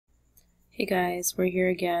Hey guys, we're here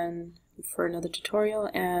again for another tutorial,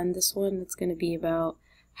 and this one it's going to be about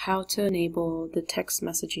how to enable the text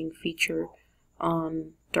messaging feature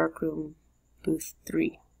on Darkroom Booth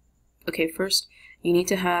 3. Okay, first you need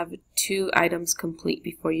to have 2 items complete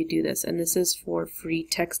before you do this, and this is for free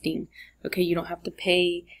texting. Okay, you don't have to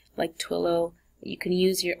pay like Twilio. You can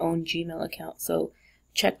use your own Gmail account. So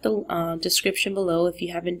check the description below if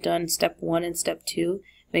you haven't done step 1 and step 2.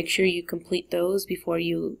 Make sure you complete those before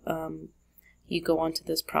you go on to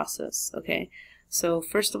this process. Okay, so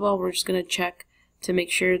first of all, we're just going to check to make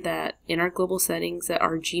sure that in our global settings that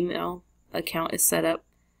our Gmail account is set up.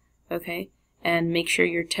 Okay, and make sure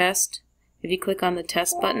your test, if you click on the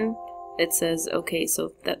test button, it says okay,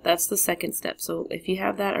 so that's the second step. So if you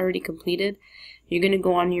have that already completed, you're going to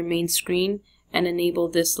go on your main screen and enable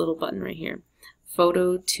this little button right here,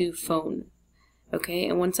 photo to phone. Okay,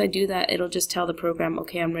 and once I do that, it'll just tell the program,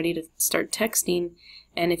 okay, I'm ready to start texting.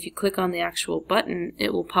 And if you click on the actual button,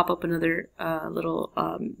 it will pop up another little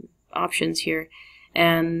options here.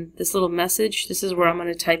 And this little message, this is where I'm going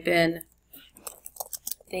to type in,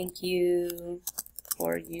 thank you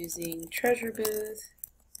for using Treasure Booth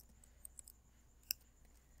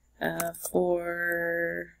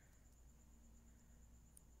for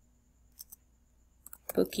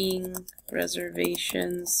booking,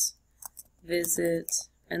 reservations, visit,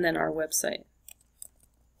 and then our website.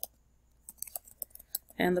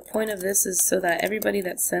 And the point of this is so that everybody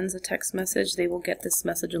that sends a text message, they will get this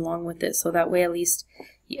message along with it. So that way at least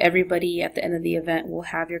everybody at the end of the event will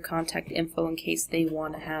have your contact info in case they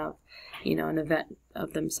want to have, you know, an event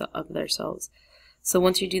of themselves. So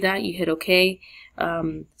once you do that, you hit OK.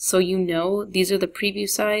 So you know these are the preview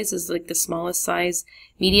size, is like the smallest size.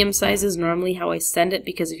 Medium size is normally how I send it,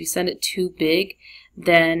 because if you send it too big,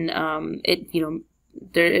 then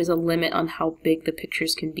there is a limit on how big the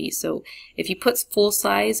pictures can be. So if you put full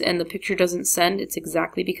size and the picture doesn't send, it's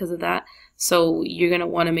exactly because of that. So you're going to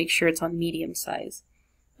want to make sure it's on medium size.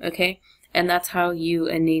 Okay, and that's how you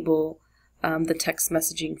enable the text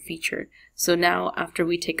messaging feature. So now after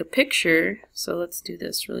we take a picture, so let's do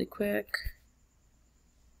this really quick.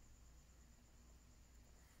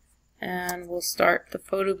 And we'll start the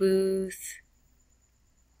photo booth.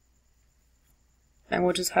 And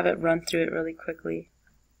we'll just have it run through it really quickly.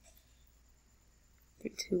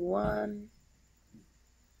 3, 2, 1.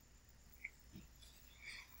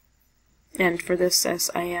 And for this,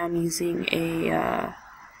 I am using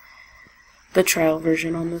the trial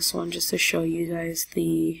version on this one, just to show you guys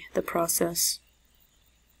the process.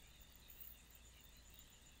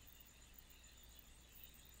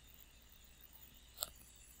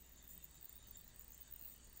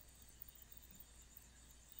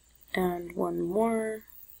 And one more.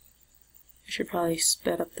 I should probably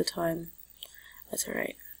sped up the time. That's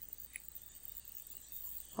alright.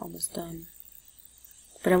 Almost done.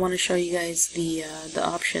 But I want to show you guys the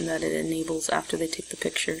option that it enables after they take the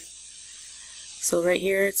picture. So right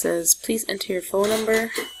here it says, please enter your phone number.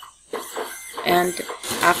 And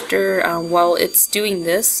after, while it's doing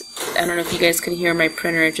this, I don't know if you guys can hear my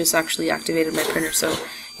printer, it just actually activated my printer. So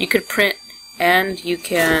you could print and you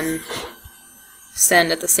can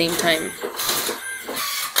send at the same time.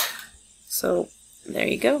 So there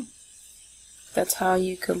you go. That's how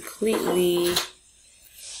you completely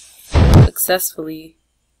successfully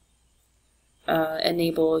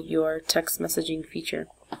enable your text messaging feature.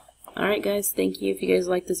 Alright guys, thank you. If you guys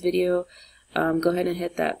like this video, go ahead and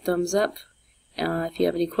hit that thumbs up. If you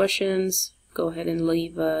have any questions, go ahead and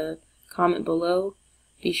leave a comment below.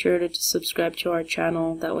 Be sure to subscribe to our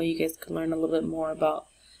channel, that way you guys can learn a little bit more about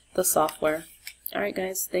the software. Alright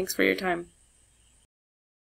guys, thanks for your time.